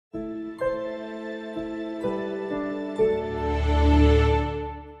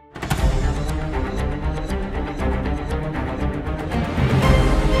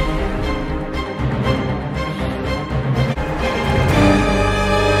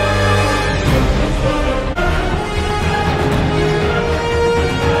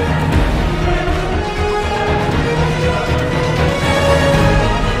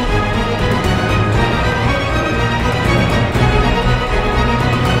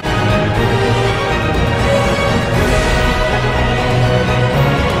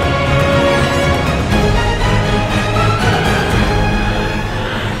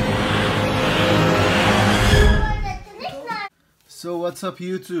What's up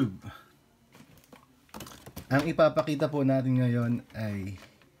YouTube? Ang ipapakita po natin ngayon ay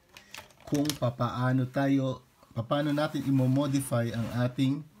kung paano natin i-modify ang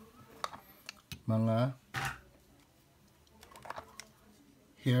ating mga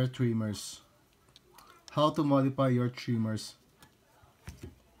hair trimmers. How to modify your trimmers.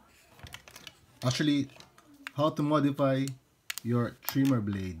 Actually, how to modify your trimmer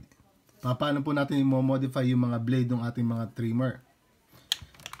blade. Paano po natin i-modify yung mga blade ng ating mga trimmer.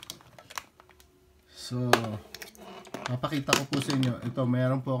 So, papakita ko po sa inyo. Ito,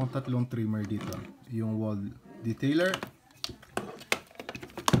 mayroon po akong tatlong trimmer dito. Yung wall detailer,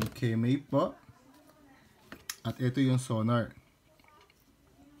 yung Kemei po, at ito yung sonar.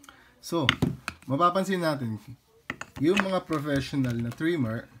 So, mapapansin natin, yung mga professional na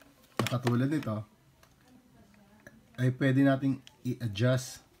trimmer, na katulad nito, ay pwede nating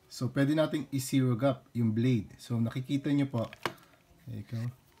i-adjust. So, pwede nating i-zero gap yung blade. So, nakikita nyo po,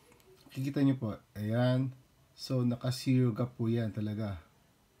 nakikita nyo po, ayan. So, naka-zero gap po yan talaga.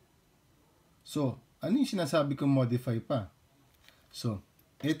 So, ano yung sinasabi kong modify pa? So,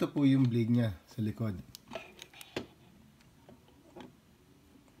 ito po yung blade niya sa likod.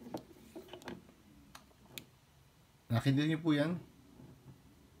 Nakikita nyo po yan?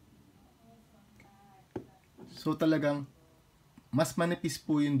 So, talagang mas manipis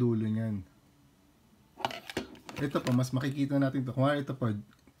po yung dulo niyan. Ito po, mas makikita natin ito. Kung ito po,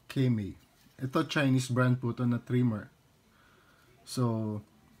 Kemei. Ito, Chinese brand po ito na trimmer. So,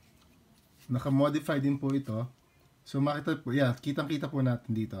 naka-modify din po ito. So, makita po, yeah, kitang-kita po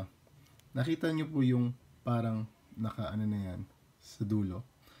natin dito. Nakita nyo po yung parang naka-ano na yan sa dulo.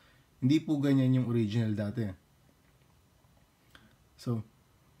 Hindi po ganyan yung original dati. So,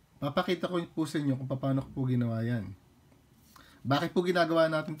 papakita ko po sa inyo kung paano ko po ginawa yan. Bakit po ginagawa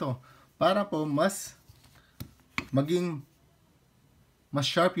natin to? Para po maging mas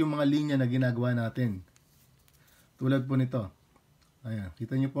sharp yung mga linya na ginagawa natin. Tulad po nito. Ayan,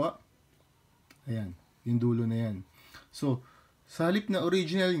 kita nyo po? Ayan, yung dulo na yan. So, sa halip na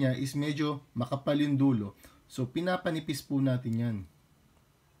original niya is medyo makapal yung dulo. So, pinapanipis po natin yan.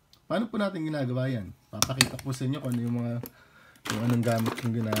 Paano po natin ginagawa yan? Papakita po sa inyo kung ano yung anong gamit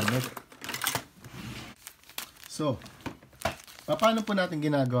yung ginamit. So, paano po natin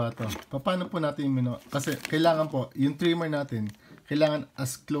ginagawa to? Paano po natin kasi kailangan po, yung trimmer natin, kailangan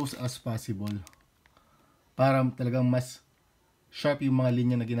as close as possible. Para talagang mas sharp yung mga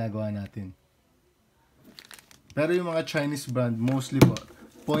linya na ginagawa natin. Pero yung mga Chinese brand, mostly po,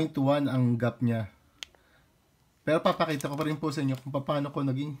 0.1 ang gap niya. Pero papakita ko pa rin po sa inyo kung paano ko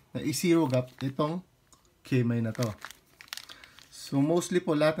naging na-zero gap itong Kemei na to. So mostly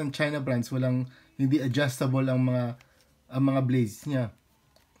po lahat ng China brands hindi adjustable ang mga blades niya.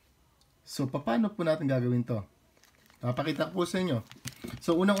 So paano po natin gagawin to? Papakita ko po sa inyo.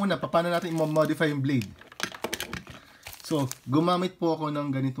 So unang-una, paano natin i-modify yung blade? So gumamit po ako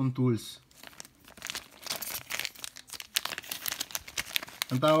ng ganitong tools.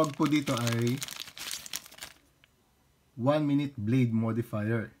 Ang tawag po dito ay 1-minute blade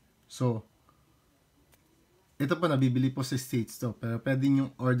modifier. So ito po, nabibili po sa States to. Pero pwede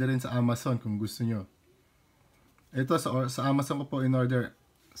nyo orderin sa Amazon kung gusto nyo. Ito, sa Amazon ko po in-order.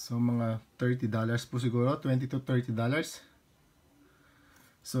 So, mga $30 po siguro. $20 to $30.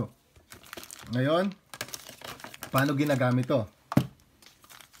 So, ngayon, paano ginagamit to?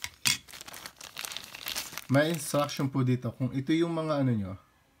 May instruction po dito. Kung ito yung mga ano nyo.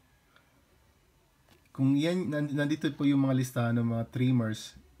 Kung yan, nandito po yung mga listahan ng mga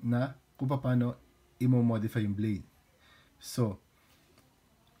trimmers na kung paano i-modify yung blade. So,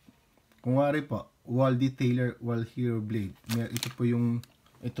 kung wari po, wall detailer, wall hero blade. Ito po yung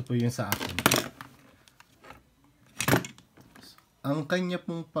sa akin. Ang kanya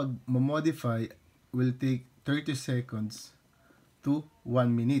pong pag-modify will take 30 seconds to 1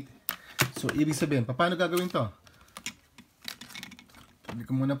 minute. So, ibig sabihin, paano gagawin to? Sabi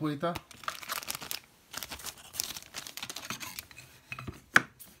ko muna po ito.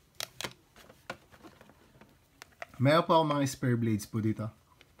 Meron po ako mga spare blades po dito.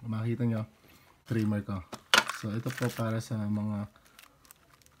 Makikita nyo, trimmer ko. So, ito po para sa mga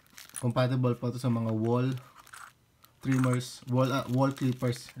compatible po ito sa mga wall trimmers, wall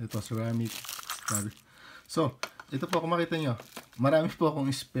clippers. Ito, ceramic. So, ito po, kung makita nyo, marami po akong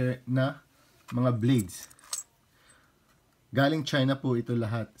spare na mga blades. Galing China po ito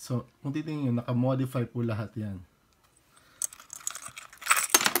lahat. So, kung titingnan nyo, naka-modify po lahat yan.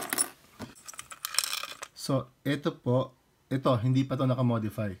 So, ito po, hindi pa to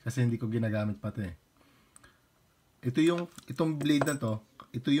naka-modify kasi hindi ko ginagamit pati. Itong blade na to,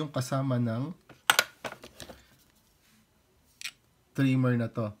 ito yung kasama ng trimmer na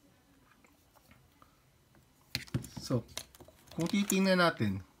to. So, kung titingnan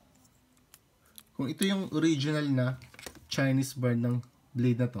natin, kung ito yung original na Chinese brand ng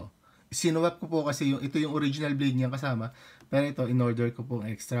blade na to, sinuwap ko po kasi ito yung original blade niya kasama, pero ito in-order ko pong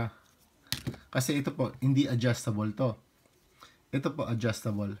extra. Kasi ito po, hindi adjustable to. Ito po,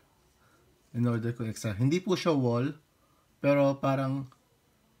 adjustable. In-order ko extra. Hindi po siya wall, pero parang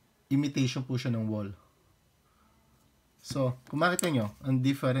imitation po siya ng wall. So, kung makita nyo, ang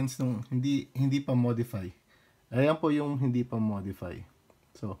difference nung hindi pa modify. Ayan po yung hindi pa modify.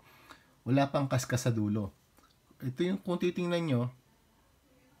 So, wala pang kaskas sa dulo. Ito yung kung titingnan nyo,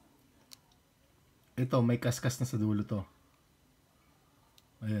 ito may kaskas na sa dulo to.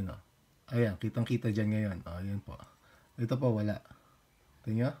 Ayan o. Ayan, kitang-kita dyan ngayon. O, ayan po. Ito po, wala.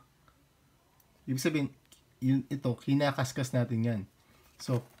 Tingnan. Ibig sabihin, ito, kinakaskas natin yan.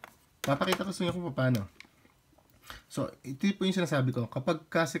 So, papakita ko sa inyo kung paano. So, ito po yung sinasabi ko.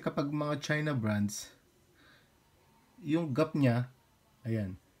 Kapag mga China brands, yung gap niya,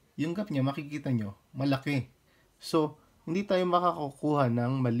 ayan, yung gap niya, makikita nyo, malaki. So, hindi tayo makakakuha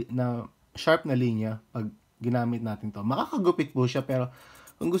na sharp na linya pag ginamit natin to. Makakagupit po siya, pero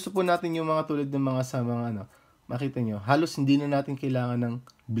kung gusto po natin yung mga tulad ng mga sa mga ano, makita nyo, halos hindi na natin kailangan ng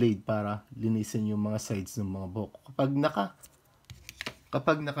blade para linisin yung mga sides ng mga buhok.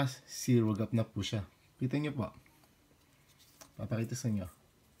 Kapag naka zero gap na po siya. Kita nyo po. Papakita sa inyo.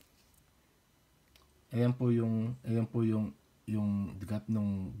 Ayan po yung gap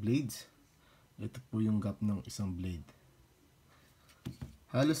ng blades. Ito po yung gap ng isang blade.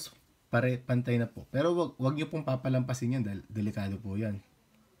 Halos pantay na po. Pero wag niyo pong papalampasin yan dahil delikado po yan.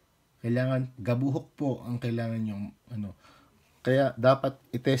 Kailangan gabuhok po ang kailangan yung ano. Kaya dapat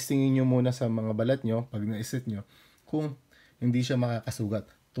i-testingin niyo muna sa mga balat niyo pag na-set niyo kung hindi siya makakasugat.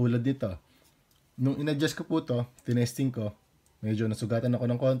 Tulad dito. Nung in-adjust ko po to, tinesting ko, medyo nasugatan ako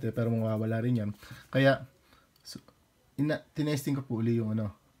ng konti pero mawawala rin yan. Kaya tinesting ko po uli yung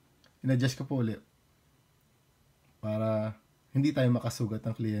ano. In-adjust ko po uli para hindi tayo makasugat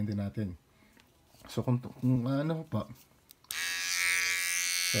ng kliyente natin. So kung ano po.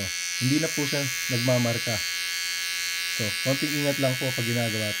 So, hindi na po siya nagmamarka. So, konting ingat lang po pag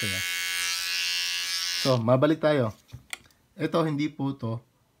ginagawa ito. So, mabalik tayo. Ito, hindi po to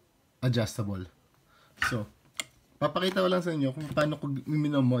adjustable. So, papakita ko lang sa inyo kung paano ko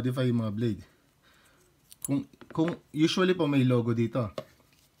modify yung mga blade. Kung usually po may logo dito.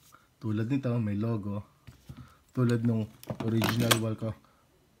 Tulad nito, may logo. Tulad nung original wall ko,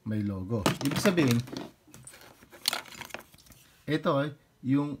 may logo. Ibig sabihin, ito ay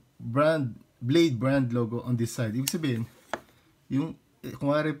yung blade brand logo on this side. Ibig sabihin, yung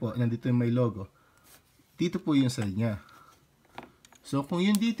kung wari po, nandito yung may logo, dito po yung side niya. So, kung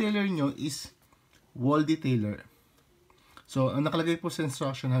yung detailer nyo is wall detailer, so, ang nakalagay po sa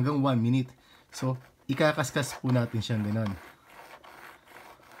instruction hanggang 1 minute. So, ikakaskas po natin siyang ganon.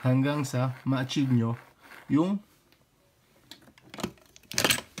 Hanggang sa ma-achieve nyo yung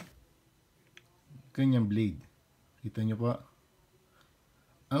kanyang blade. Kita nyo po.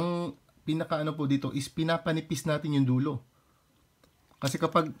 Ang pinakaano po dito is pinapanipis natin yung dulo. Kasi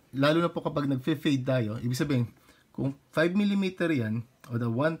lalo na po kapag nag-fade tayo, ibig sabihin, kung 5mm yan, o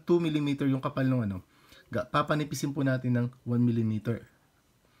 2mm yung kapal ng ano, papanipisin po natin ng 1mm.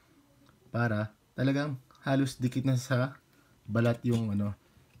 Para talagang halos dikit na sa balat yung ano,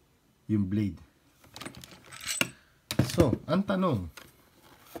 yung blade. So, ang tanong,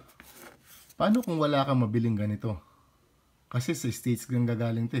 paano kung wala kang mabiling ganito? Kasi sa States kang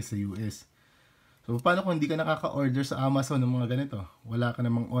gagaling sa US. So, paano kung hindi ka nakaka-order sa Amazon ng mga ganito? Wala ka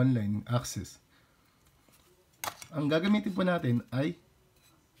namang online access. Ang gagamitin po natin ay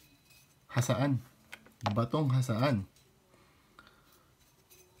hasaan. Batong hasaan.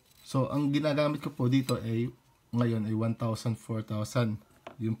 So, ang ginagamit ko po dito ay ngayon ay 1,000, 4,000.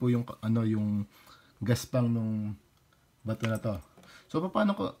 Yun po yung ano yung gaspang nung bato na to. So,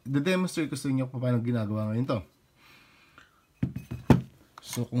 paano ko de-demonstrate ko sa inyo paano ginagawa ngayon to.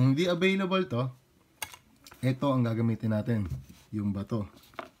 So, kung hindi available to, ito ang gagamitin natin, yung bato.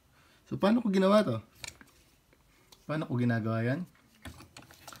 So, paano ko ginawa to? Paano ko ginagawa yan?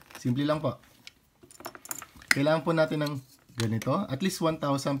 Simple lang po. Kailangan po natin ng ganito, at least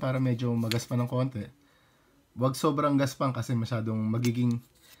 1,000 para medyo magaspan ng konti. Huwag sobrang gaspang kasi masyadong magiging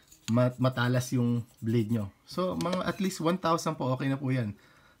matalas yung blade nyo. So, mga at least 1,000 po, okay na po yan.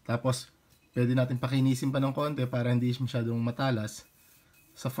 Tapos, pwede natin pakinisin pa ng konti para hindi masyadong matalas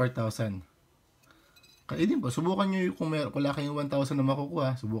sa 4,000. Kaya din po, subukan nyo yung kung wala kayong 1,000 na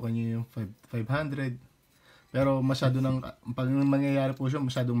makukuha, subukan nyo yung 500. Pero masyado pag mangyayari po siya,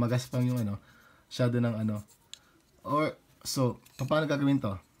 masyadong magaspang yung ano, masyado ng ano. Or, So, paano gagawin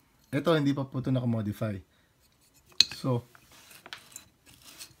to? Ito, hindi pa po ito nakamodify. So,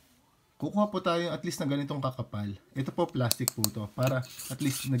 kukuha po tayo at least na ganitong kakapal. Ito po, plastic po to. Para at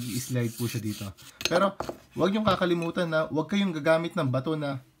least nag-i-slide po siya dito. Pero, huwag niyong kakalimutan na huwag kayong gagamit ng bato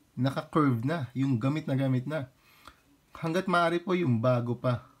na naka-curve na. Yung gamit na. Hanggat maaari po yung bago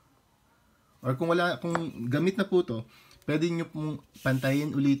pa. Or kung gamit na po to, pwede nyo pong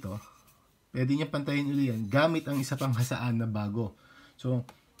pantayin ulit to. Pwede nyo pantayin ulit yan gamit ang isa pang hasaan na bago. So,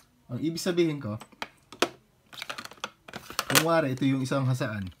 ang ibig sabihin ko, kung wari, ito yung isang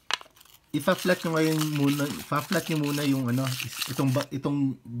hasaan. Ipa-flat nyo muna yung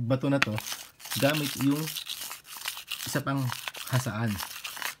itong bato na to gamit yung isa pang hasaan.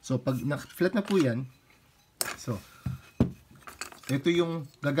 So, pag na-flat na po yan, so, ito yung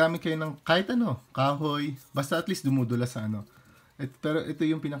gagamit kayo ng kahit kahoy, basta at least dumudula sa pero ito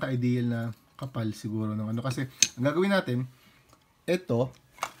yung pinaka-ideal na kapal siguro ng kasi ang gagawin natin, ito,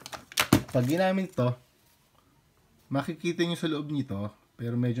 pag ginamit to, makikita nyo sa loob nito,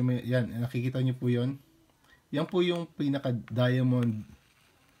 pero medyo yan, nakikita nyo po yon. Yan po yung pinaka-diamond,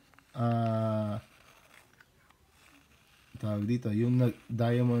 tawag dito, yung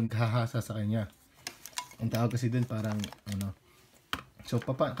diamond hahasa sa kanya. Ang tawag kasi dun parang, so,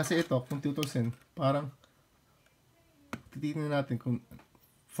 kasi ito, kung tutusin, parang, titignan natin kung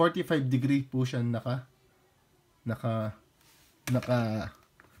 45 degree po siya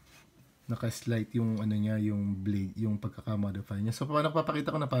naka-slide yung niya, yung blade, yung pagkaka-modify niya. So,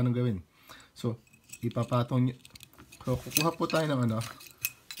 papakita ko na paano gawin. So, ipapatong niyo. So, kukuha po tayo ng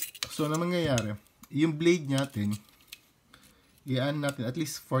So, na mangyayari, yung blade natin, i-aan natin at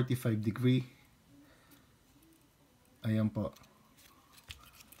least 45 degree. Ayan po.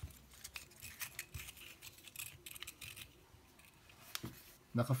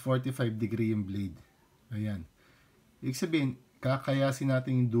 Naka 45 degree yung blade. Ayan. Ibig sabihin, kakayasin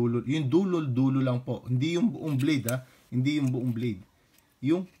natin yung dulo. Yung dulo lang po. Hindi yung buong blade, Hindi yung buong blade.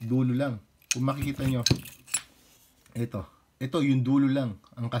 Yung dulo lang. Kung makikita nyo, ito. Ito, yung dulo lang.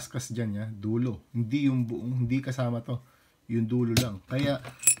 Ang kaskas dyan, dulo. Hindi yung buong, hindi kasama to. Yung dulo lang. Kaya,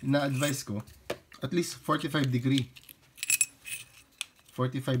 na-advise ko, at least 45 degree.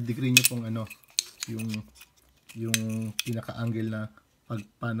 45 degree nyo pong yung pinaka-angle na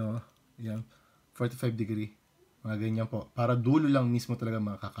paano, yan, 45 degree, mga ganyan po, para dulo lang mismo talaga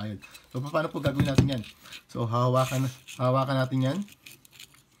makakayod. So, paano po gagawin natin yan? So, hawakan natin yan.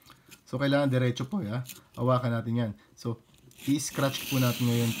 So, kailangan diretso po, hawakan natin yan. So, i-scratch po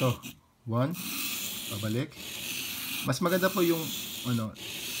natin ngayon to. 1, pabalik. Mas maganda po yung,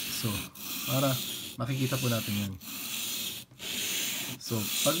 so, para makikita po natin yan. So,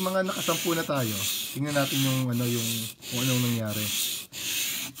 pag mga nakasampu na tayo, tingnan natin yung, kung anong nangyari.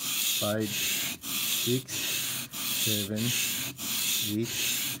 5, 6, 7, 8,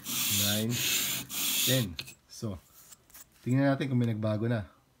 9, 10. So, tingnan natin kung may nagbago na.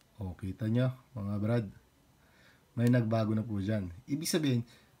 O, kita nyo, mga brad. May nagbago na po dyan. Ibig sabihin,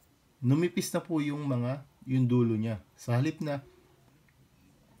 numipis na po yung dulo niya. Sa halip na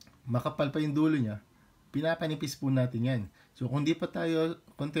makapal pa yung dulo niya, pinapanipis po natin yan. So, kung di pa tayo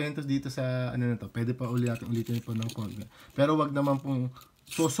contentos dito sa pwede pa ulitin po ng konti. Pero wag naman pong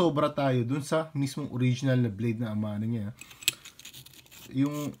sobra tayo dun sa mismong original na blade na amano niya.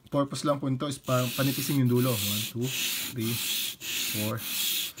 Yung purpose lang po nito is panipisin yung dulo. 1, 2, 3, 4,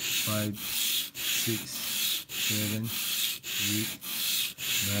 5, 6, 7,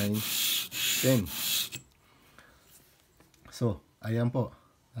 8, 9, 10. So, ayan po.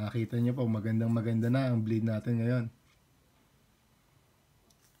 Nakita niyo po, maganda na ang blade natin ngayon.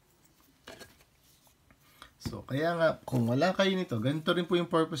 So, kaya nga, kung wala kayo nito, ganito rin po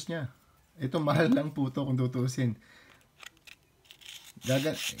yung purpose niya. Ito, mahal lang po ito kung tutusin.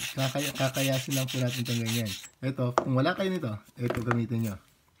 Kakayasin lang po natin itong ganyan. Ito, kung wala kayo nito, ito gamitin nyo.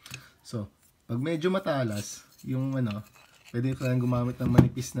 So, pag medyo matalas, yung pwede kayong gumamit ng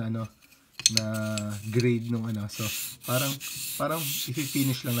manipis na na grade nung So, parang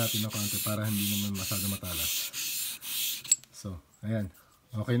i-finish lang natin ng konti para hindi naman masyado matalas. So, ayan.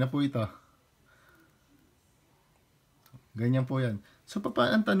 Okay na po ito. Ganyan po yan. So,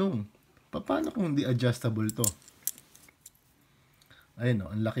 ang tanong, paano kung hindi adjustable to? Ayun,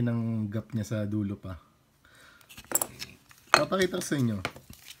 ang laki ng gap niya sa dulo pa. Papakita ko sa inyo.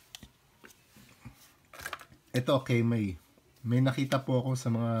 Ito, Kemei. May nakita po ako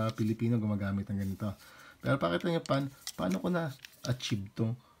sa mga Pilipino gumagamit ng ganito. Pero pakita nyo, paano ko na-achieve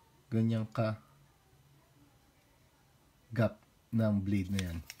tong ganyang gap ng blade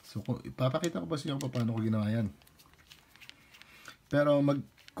na yan. So, papakita ko pa sa inyo paano ko ginawa yan. Pero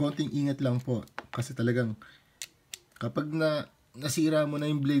konting ingat lang po kasi talagang Kapag nasira mo na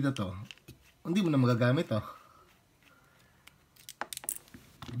yung blade na to, hindi mo na magagamit to.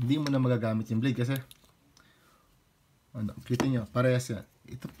 Hindi mo na magagamit yung blade kasi kita nyo, parehas yan.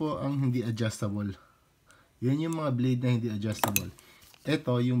 Ito po ang hindi adjustable. Yan yung mga blade na hindi adjustable.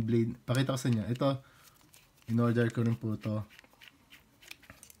 Ito yung blade, pakita ko sa inyo. Ito, in-order ko rin po to.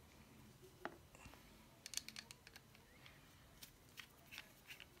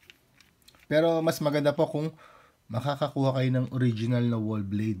 Pero mas maganda po kung makakakuha kayo ng original na wall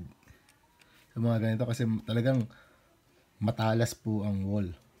blade. Sa mga ganito kasi talagang matalas po ang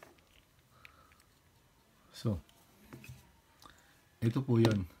wall. So, ito po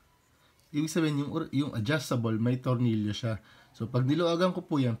yun. Ibig sabihin, yung adjustable, may tornilyo siya. So, pag niluwagan ko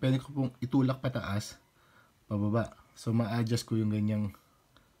po yan, pwede ko pong itulak pataas, pababa. So, ma-adjust ko yung ganyang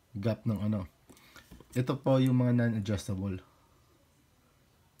gap ng ano. Ito po yung mga non-adjustable.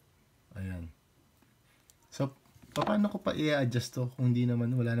 Ayan. So, paano ko pa i-adjust to kung hindi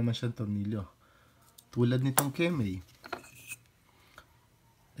naman, wala naman siyang tornilyo? Tulad nitong Kemei.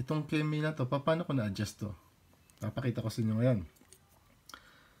 Itong Kemei na to, paano ko na-adjust to? Papakita ko sa inyo ngayon.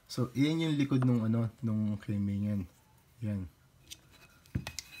 So, iyan yung likod nung nung Kemei yan. Yan.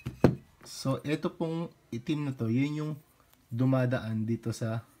 So, ito pong itim na to, yun yung dumadaan dito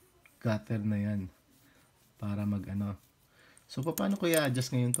sa gutter na yan. Para So, paano ko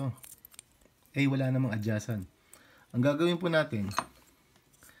i-adjust ngayon to? Wala namang adjustan. Ang gagawin po natin,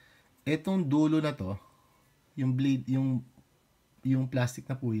 etong dulo na to, yung blade, yung plastic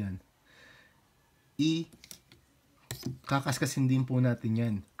na po yan, kakaskasin din po natin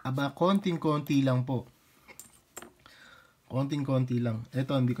yan. Aba, konting-konti lang po. Konting-konti lang.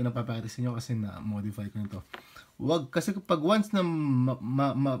 Ito, hindi ko napapakita sa inyo kasi na-modify ko nito. Wag, kasi pag once na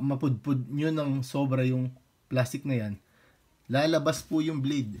mapudpud nyo ng sobra yung plastic na yan, lalabas po yung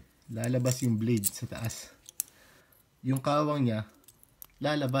blade. Lalabas yung blade sa taas. Yung kawang niya,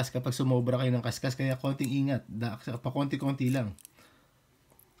 lalabas kapag sumobra kayo ng kaskas. Kaya konting ingat. Pa konti-konti lang.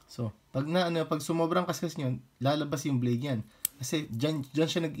 So, pag sumobrang kaskas nyo, lalabas yung blade yan. Kasi dyan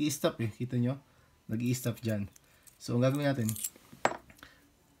siya nag-i-stop eh. Kita nyo? Nag-i-stop dyan. So, ang gagawin natin,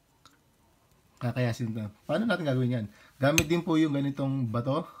 kakayasin ito. Paano natin gagawin yan? Gamit din po yung ganitong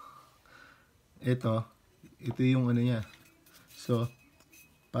bato. Ito yung niya. So,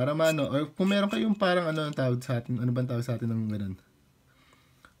 para or kung meron kayong parang ang tawag sa atin, ano bang tawag sa atin ng ganun?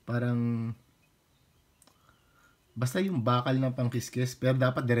 Parang, basta yung bakal ng pangkiskis, pero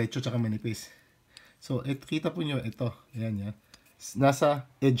dapat diretso tsaka manipis. So, kita po nyo, ito, ayan yan. Nasa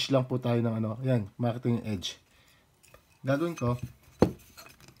edge lang po tayo ng yan, makita yung edge. Gagawin ko,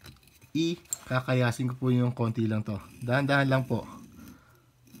 kakayasin ko po yung konti lang to. Dahan-dahan lang po.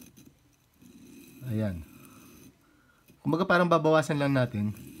 Ayan. Kumbaga parang babawasan lang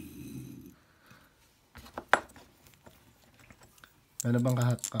natin. Ano bang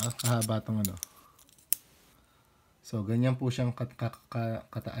kahaba tong So, ganyan po siyang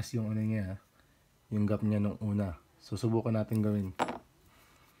kataas yung niya. Yung gap niya nung una. So, subukan natin gawin.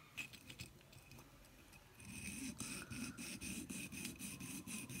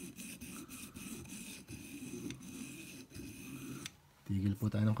 Tigil po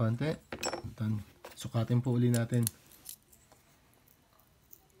tayo ng konti. Sukatin po uli natin.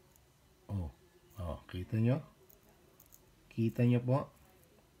 Kita nyo? Kita nyo po?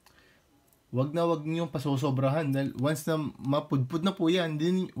 Wag nyo pasosobrahan. Dahil once na mapudpud na po yan,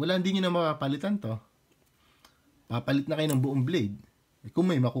 hindi nyo na mapapalitan to. Papalit na kayo ng buong blade. Kung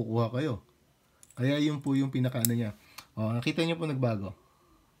may makukuha kayo. Kaya yun po yung pinaka niya. Nakita nyo po nagbago.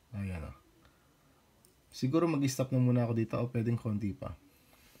 Ayan o. Siguro mag-stop na muna ako dito o pwedeng konti pa.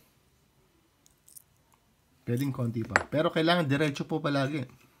 Pwedeng konti pa. Pero kailangan diretso po palagi.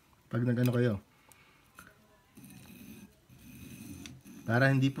 Pag kayo.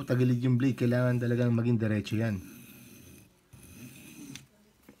 Para hindi po tagilid yung blade, kailangan talagang maging diretso yan.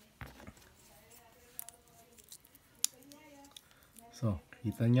 So,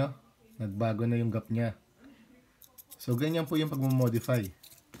 kita nyo? Nagbago na yung gap niya. So, ganyan po yung pag-modify.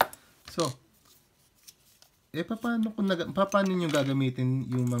 So, paano nyo gagamitin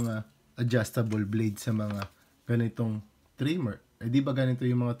yung mga adjustable blade sa mga ganitong trimmer? Di ba ganito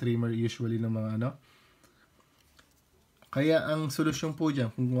yung mga trimmer usually ng mga Kaya ang solusyon po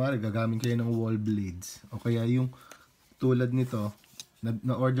dyan, kung kumari gagamit kayo ng wall blades, o kaya yung tulad nito,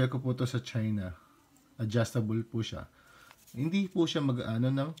 na-order ko po to sa China, adjustable po siya. Hindi po siya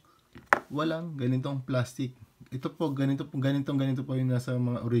ng walang ganitong plastic. Ito po, ganito po yung nasa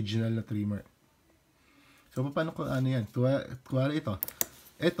mga original na trimmer. So, paano ko yan? Kuwari ito.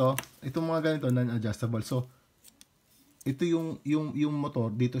 Itong mga ganito, non-adjustable. So, ito yung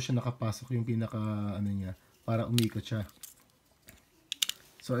motor, dito siya nakapasok yung pinaka, niya. para umikot siya.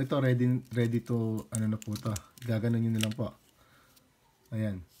 So ito ready to ano na po to. Gaganon niyo na lang po.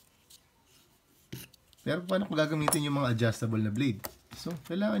 Ayan. Pero paano ko gagamitin yung mga adjustable na blade? So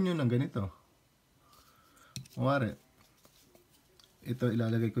kailangan niyo ng ganito. Kumare, ito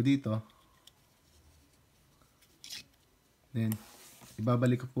ilalagay ko dito. Then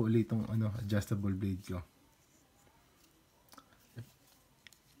ibabalik ko po ulit itong adjustable blade ko.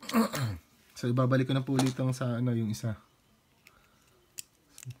 So ibabalik ko na po ulit itong sa yung isa.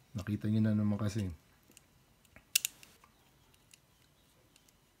 Nakita niyo na naman kasi.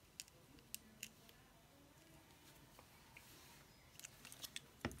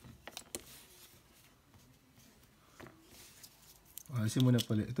 Alisin muna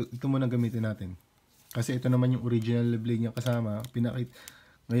pala. Ito muna gamitin natin. Kasi ito naman yung original blade niya kasama.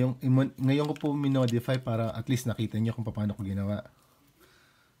 Ngayon ko po minodify para at least nakita niyo kung paano ko ginawa.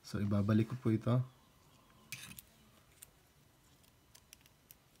 So ibabalik ko po ito.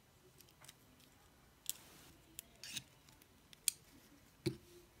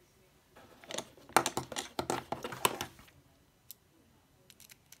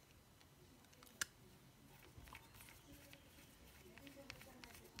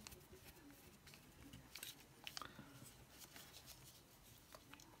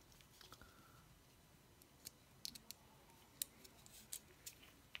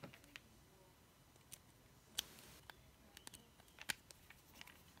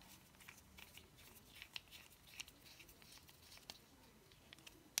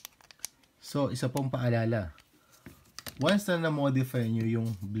 So, isa pong paalala. Once na na-modify nyo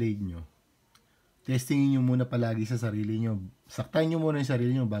yung blade nyo, testingin nyo muna palagi sa sarili nyo. Saktan nyo muna yung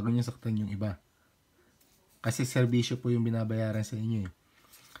sarili nyo bago nyo saktan yung iba. Kasi serbisyo po yung binabayaran sa inyo eh.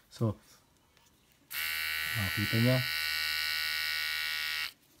 So, makita nyo.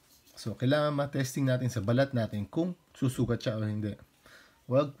 So, kailangan ma-testing natin sa balat natin kung susugat siya o hindi.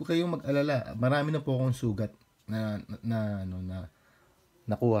 Huwag po kayong mag-alala. Marami na po akong sugat na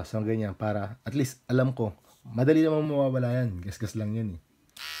nakuha sa ganyan para at least alam ko madali namang mawawala yan, gasgas lang yan eh.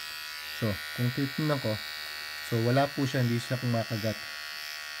 So kung titignan ko, so wala po siya, hindi siya kumakagat,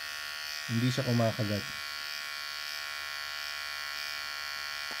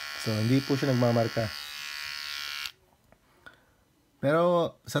 so hindi po siya nagmamarka.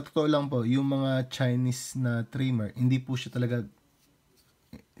 Pero sa totoo lang po, yung mga Chinese na trimmer, hindi po siya talaga,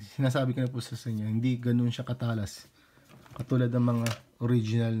 sinasabi ko na po sa inyo, hindi ganun siya katalas katulad ng mga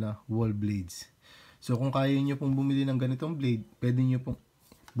original na wall blades. So kung kaya nyo pong bumili ng ganitong blade, pwede nyo pong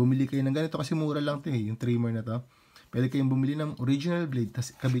bumili kayo ng ganito kasi mura lang ito eh, yung trimmer na to. Pwede kayong bumili ng original blade,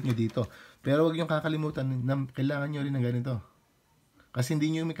 tapos kabit nyo dito. Pero huwag nyo kakalimutan na kailangan nyo rin ng ganito. Kasi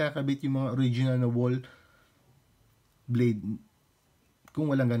hindi nyo makakabit yung mga original na wall blade kung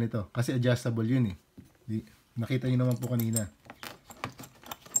walang ganito. Kasi adjustable yun eh. Nakita nyo naman po kanina.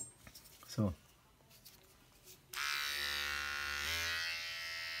 So,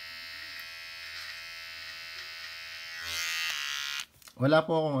 wala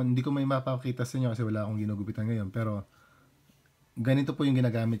po akong, hindi ko may mapakita sa inyo kasi wala akong ginugupitan ngayon. Pero, ganito po yung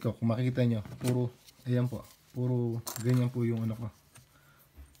ginagamit ko. Kung makikita nyo, puro, ayan po, puro ganyan po yung ano ko.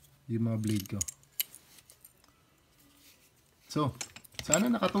 Yung mga blade ko. So, sana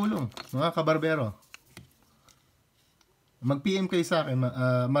nakatulong, mga kabarbero. Mag-PM kayo sa akin,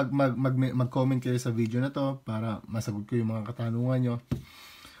 mag-comment kayo sa video na to para masagot ko yung mga katanungan nyo.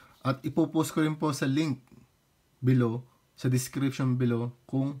 At ipopost ko rin po sa link below, sa description below,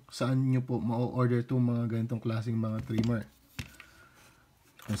 kung saan nyo po ma-order itong mga ganitong klaseng mga trimmer.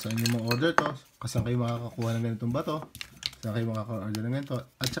 Kung saan nyo ma-order to, saan kayo makakakuha ng ganitong bato, saan kayo makaka-order ng ganito,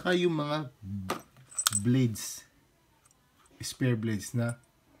 at saka yung mga blades, spare blades na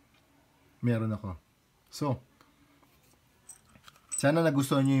meron ako. So, sana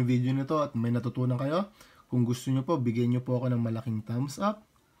nagustuhan nyo yung video nito at may natutunan kayo. Kung gusto nyo po, bigyan nyo po ako ng malaking thumbs up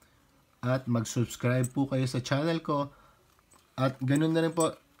at mag-subscribe po kayo sa channel ko. At ganun na rin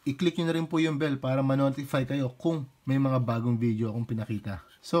po, i-click nyo na rin po yung bell para ma-notify kayo kung may mga bagong video akong pinakita.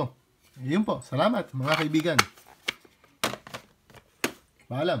 So, yun po. Salamat mga kaibigan.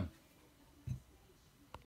 Paalam.